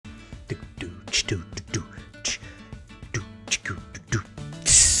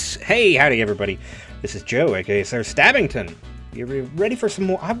Hey, howdy everybody. This is Joe, aka Sir Stabbington. You ready for some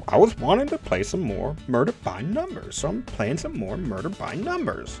more? I was wanting to play some more Murder by Numbers, so I'm playing some more Murder by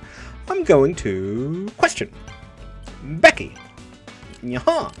Numbers. I'm going to question Becky.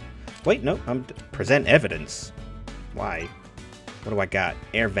 Yaha. Wait, no, I'm present evidence. Why? What do I got?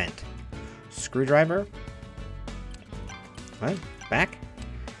 Air vent. Screwdriver. What? Back?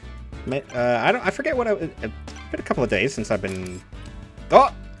 I forget what it's been a couple of days since I've been.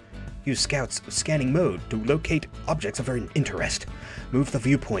 Oh! Use Scout's scanning mode to locate objects of our interest. Move the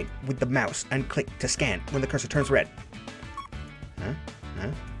viewpoint with the mouse and click to scan when the cursor turns red. Huh?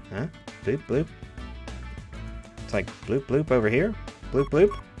 Bloop, bloop. It's like bloop, bloop over here. Bloop,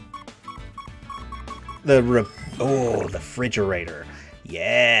 bloop. The refrigerator.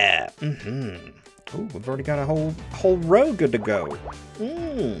 Yeah. Ooh, we've already got a whole row good to go.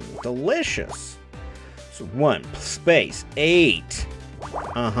 Delicious. So 1 space 8.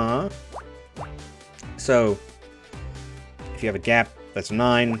 So if you have a gap, that's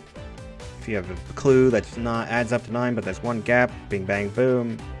 9. If you have a clue, that's not adds up to 9, but there's 1 gap. Bing bang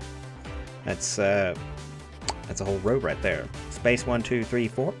boom. That's a whole row right there. Space 1 2 3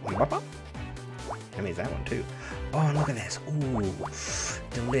 4. That means that one too. Oh, and look at this. Ooh,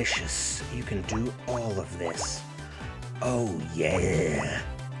 delicious. You can do all of this. Oh yeah.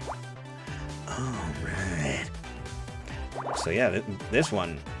 All right. So yeah, this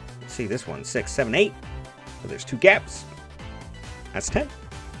one, see this one, 6, 7, 8. So there's 2 gaps. That's 10.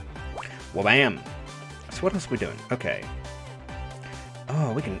 Well, bam. So what else are we doing? Okay.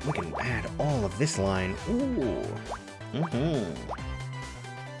 Oh, we can add all of this line. Ooh.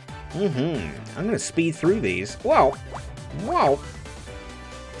 I'm gonna speed through these. Whoa. 1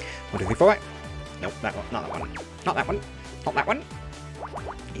 2 3 4. Nope, that one. Not that one. Not that one. Not that one.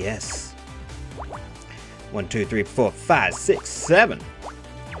 Yes. 1 2 3 4 5 6 7.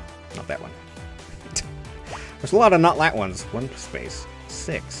 Not that one. There's a lot of not that ones. 1 space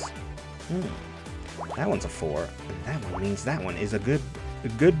 6. That one's a 4, and that one means that one is a good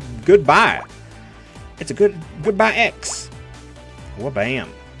buy. It's a good buy X. Well, bam.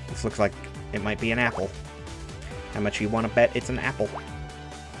 This looks like it might be an apple. How much you want to bet it's an apple?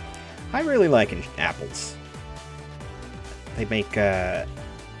 I really like apples. They make a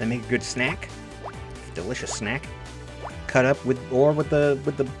good snack. Delicious snack. Cut up with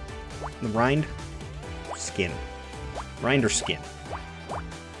the rind skin. Rind or skin.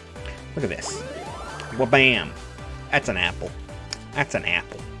 Look at this. Well, bam. That's an apple. That's an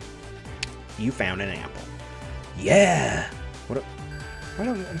apple. You found an apple. Yeah.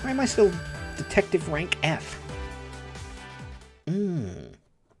 Why am I still detective rank F? Do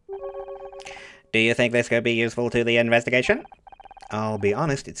you think this could be useful to the investigation? I'll be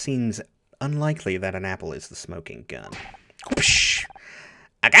honest, it seems unlikely that an apple is the smoking gun.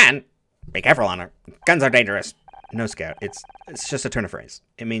 Again! Be careful, Honor. Guns are dangerous. No, Scout. It's just a turn of phrase.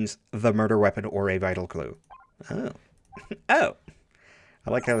 It means the murder weapon or a vital clue. Oh. Oh.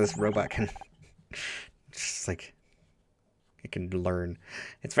 I like how this robot can just like it can learn.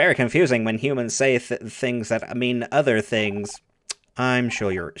 It's very confusing when humans say things that mean other things. I'm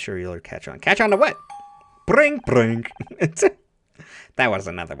sure you'll catch on. Catch on to what? Bring. That was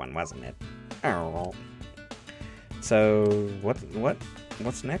another one, wasn't it? Oh. So what's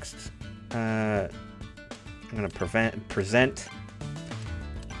next? I'm gonna present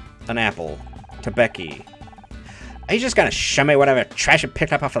an apple to Becky. Are you just gonna show me whatever trash you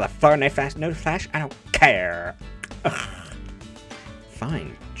picked up off of the floor? No flash? I don't care. Ugh.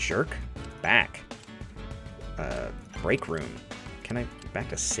 Fine, jerk. Back. Break room. Can I back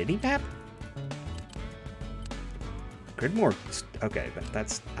to city map? Gridmore. Okay, but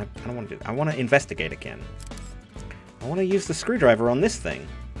that's I don't want to do that. I want to investigate again. I want to use the screwdriver on this thing.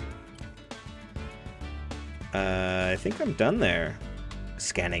 I think I'm done there.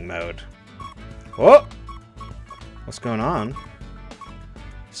 Scanning mode. Whoa! What's going on?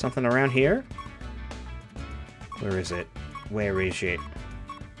 Something around here? Where is it? Where is it?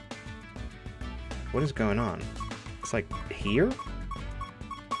 What is going on? It's like here?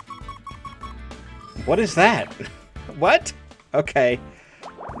 What is that? What? Okay.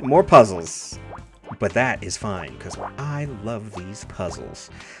 More puzzles. But that is fine, because I love these puzzles.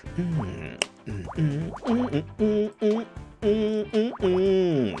 I'm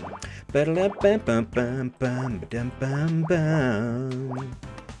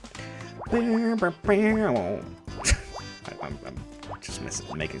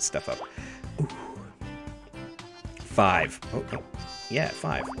just making stuff up. Ooh. 5. Oh, yeah,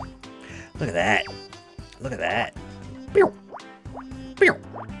 5. Look at that. Look at that. Pew. Pew.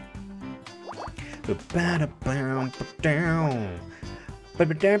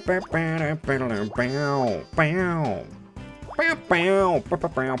 Okay,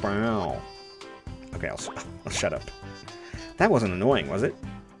 I'll shut up. That wasn't annoying, was it?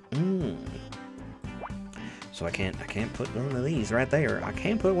 So I can't put one of these right there. I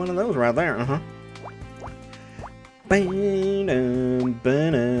can't put one of those right there. Wait,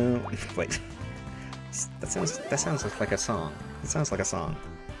 that sounds like a song. It sounds like a song.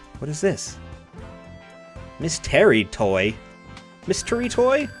 What is this? Miss Terry toy. Mystery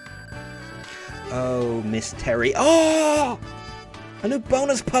toy? Oh, Miss Terry. Oh! A new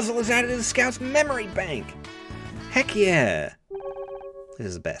bonus puzzle is added to the Scout's memory bank. Heck yeah. This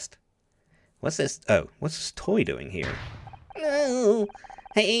is the best. What's this? Oh, what's this toy doing here? Oh,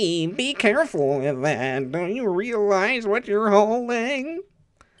 hey, be careful with that. Don't you realize what you're holding?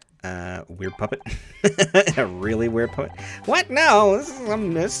 Weird puppet. A really weird puppet. What? No, this is a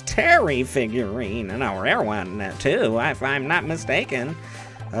Miss Terry figurine. And a rare one, too, if I'm not mistaken.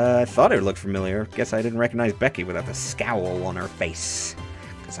 I thought it looked familiar. Guess I didn't recognize Becky without the scowl on her face.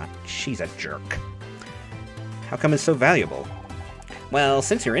 Because she's a jerk. How come it's so valuable? Well,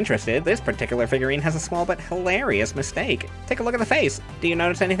 since you're interested, this particular figurine has a small but hilarious mistake. Take a look at the face. Do you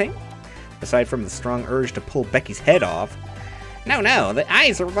notice anything? Aside from the strong urge to pull Becky's head off. No, the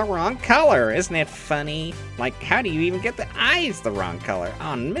eyes are the wrong color. Isn't it funny? Like, how do you even get the eyes the wrong color?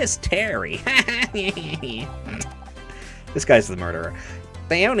 On Miss Terry. This guy's the murderer.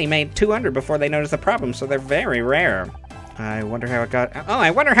 They only made 200 before they noticed the problem, so they're very rare. I wonder how it got... Oh,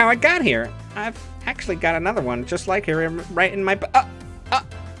 I wonder how it got here. I've actually got another one just like here right in my...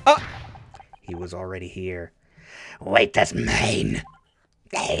 He was already here. Wait, that's mine.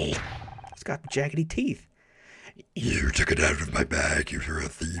 Hey. It's got jaggedy teeth. You took it out of my bag. You're a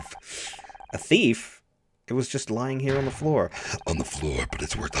thief. A thief? It was just lying here on the floor. On the floor, but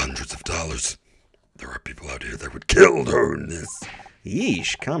it's worth hundreds of dollars. There are people out here that would kill to own this.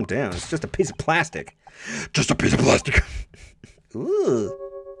 Yeesh, calm down. It's just a piece of plastic. Just a piece of plastic. Ooh.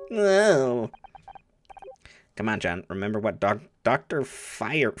 No. Come on, John. Remember what Dr.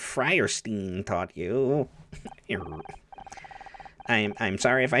 Frierstein taught you. I'm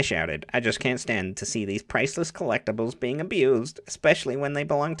sorry if I shouted. I just can't stand to see these priceless collectibles being abused, especially when they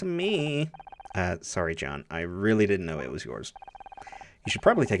belong to me. Sorry, John. I really didn't know it was yours. You should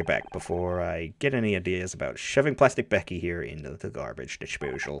probably take it back before I get any ideas about shoving Plastic Becky here into the garbage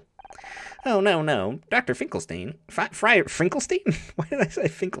disposal. Oh, no. Dr. Finkelstein. Finkelstein? Why did I say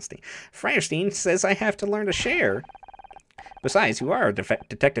Finkelstein? Frierstein says I have to learn to share. Besides, you are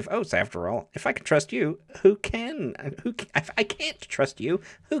Detective Oates, after all. If I can trust you, who can? If I can't trust you,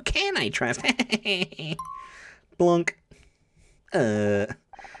 who can I trust? Blunk. You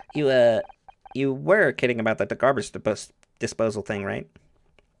were kidding about the garbage disposal thing, right?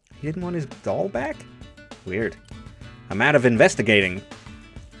 He didn't want his doll back? Weird. I'm out of investigating.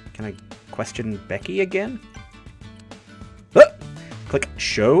 Can I question Becky again? Click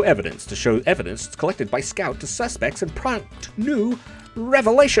Show Evidence to show evidence collected by Scout to suspects and prompt new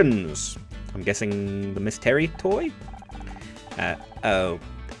revelations. I'm guessing the Miss Terry toy? Oh,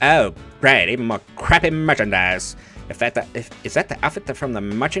 right, even more crappy merchandise. Is that the outfit from the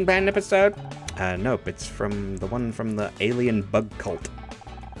marching band episode? Nope, it's from the one from the alien bug cult.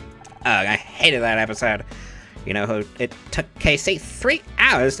 I hated that episode. You know, it took Casey 3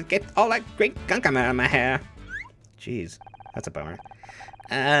 hours to get all that great gunk out of my hair. Jeez, that's a bummer.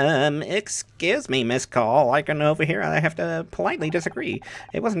 Excuse me, Miss Call. I can over here. I have to politely disagree.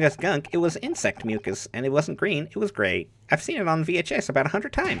 It wasn't just gunk. It was insect mucus, and it wasn't green. It was gray. I've seen it on VHS about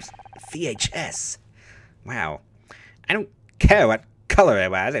 100 times. VHS? Wow. I don't care what color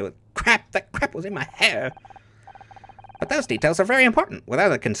it was. It was crap. That crap was in my hair. But those details are very important.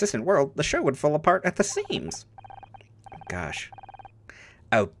 Without a consistent world, the show would fall apart at the seams. Gosh.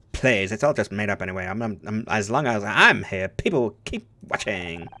 Oh, please. It's all just made up anyway. As long as I'm here, people will keep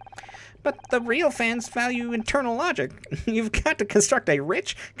watching. But the real fans value internal logic. You've got to construct a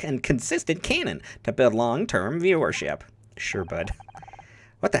rich and consistent canon to build long-term viewership. Sure, bud.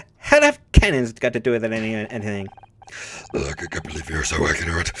 What the hell have canons got to do with it anything? Look, I can't believe you're so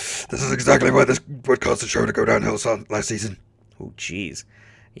ignorant. This is exactly why this would cause the show to go downhill last season. Oh, jeez.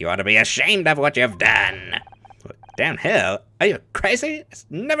 You ought to be ashamed of what you've done. What, downhill? Are you crazy? It's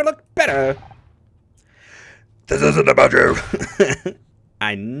never looked better. This isn't about you.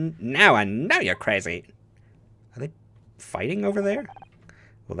 Now I know you're crazy. Are they fighting over there?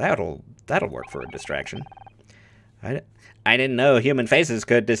 Well, that'll work for a distraction. I didn't know human faces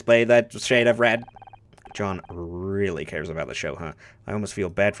could display that shade of red. John really cares about the show, huh? I almost feel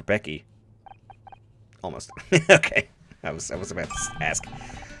bad for Becky. Almost. Okay. I was about to ask.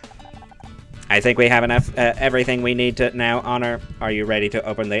 I think we have enough, everything we need to now, Honor. Are you ready to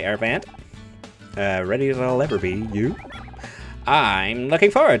open the air vent? Ready as I'll ever be, you? I'm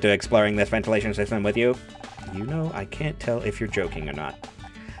looking forward to exploring this ventilation system with you. You know, I can't tell if you're joking or not.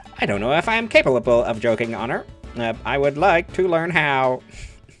 I don't know if I'm capable of joking, Honor. I would like to learn how.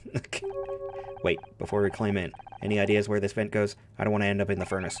 Wait, before we climb in, any ideas where this vent goes? I don't want to end up in the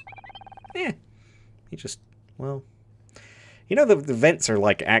furnace. You just, well... You know, the vents are,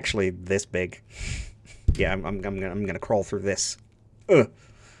 like, actually this big. Yeah, I'm gonna crawl through this. Ugh.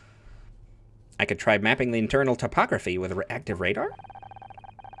 I could try mapping the internal topography with active radar?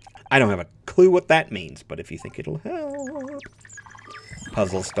 I don't have a clue what that means, but if you think it'll help...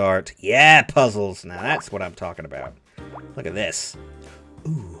 Puzzle start. Yeah, puzzles! Now that's what I'm talking about. Look at this.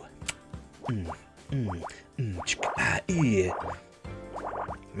 Ooh. Yeah.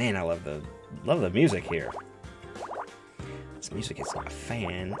 Man, I love the music here. This music is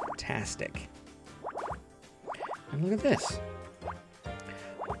fantastic. And look at this.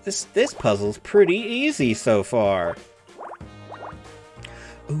 This puzzle's pretty easy so far.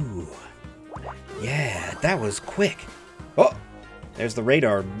 Ooh. Yeah, that was quick. Oh! There's the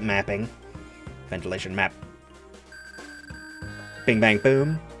radar mapping. Ventilation map. Bing bang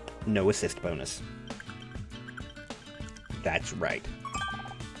boom. No assist bonus. That's right.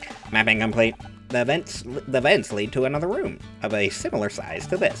 Mapping complete. The vents lead to another room of a similar size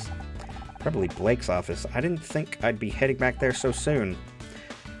to this. Probably Blake's office. I didn't think I'd be heading back there so soon.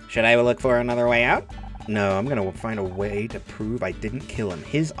 Should I look for another way out? No, I'm gonna find a way to prove I didn't kill him.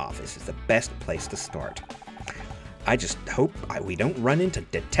 His office is the best place to start. I just hope we don't run into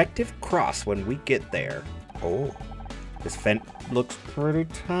Detective Cross when we get there. Oh, this vent looks pretty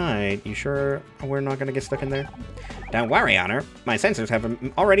tight. You sure we're not gonna get stuck in there? Don't worry, Honor. My sensors have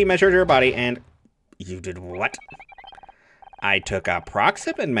already measured your body and... You did what? I took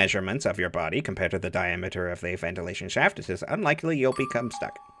approximate measurements of your body compared to the diameter of the ventilation shaft. It is unlikely you'll become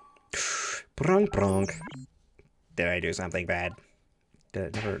stuck. Bronk, bronk. Did I do something bad?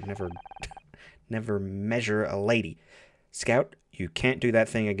 Never measure a lady. Scout, you can't do that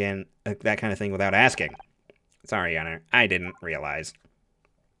thing again, that kind of thing without asking. Sorry, Honor. I didn't realize.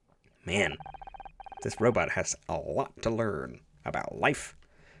 Man, this robot has a lot to learn about life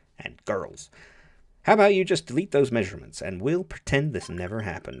and girls. How about you just delete those measurements, and we'll pretend this never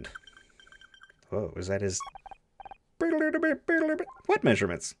happened. Whoa, is that his... What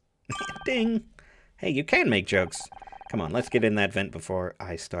measurements? Ding! Hey, you can make jokes. Come on, let's get in that vent before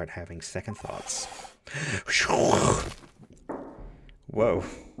I start having second thoughts. Whoa.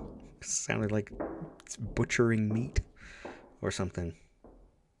 Sounded like it's butchering meat or something.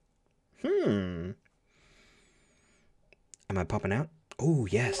 Am I popping out? Oh,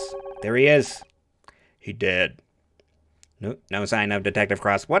 yes. There he is. He dead. No sign of Detective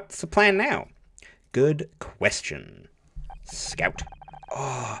Cross. What's the plan now? Good question. Scout.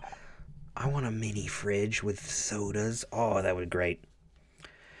 Oh, I want a mini fridge with sodas. Oh, that would be great.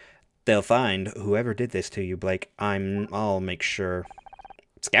 They'll find whoever did this to you, Blake. I'll make sure.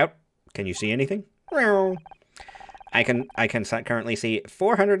 Scout, can you see anything? I can currently see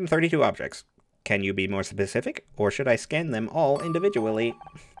 432 objects. Can you be more specific, or should I scan them all individually?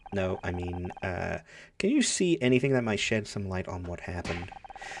 No, I mean, can you see anything that might shed some light on what happened?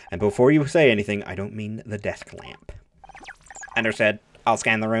 And before you say anything, I don't mean the desk lamp. Understood. I'll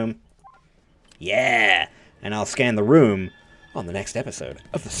scan the room. Yeah, and I'll scan the room on the next episode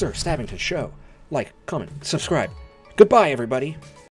of the Sir Stabbington Show. Like, comment, subscribe. Goodbye, everybody.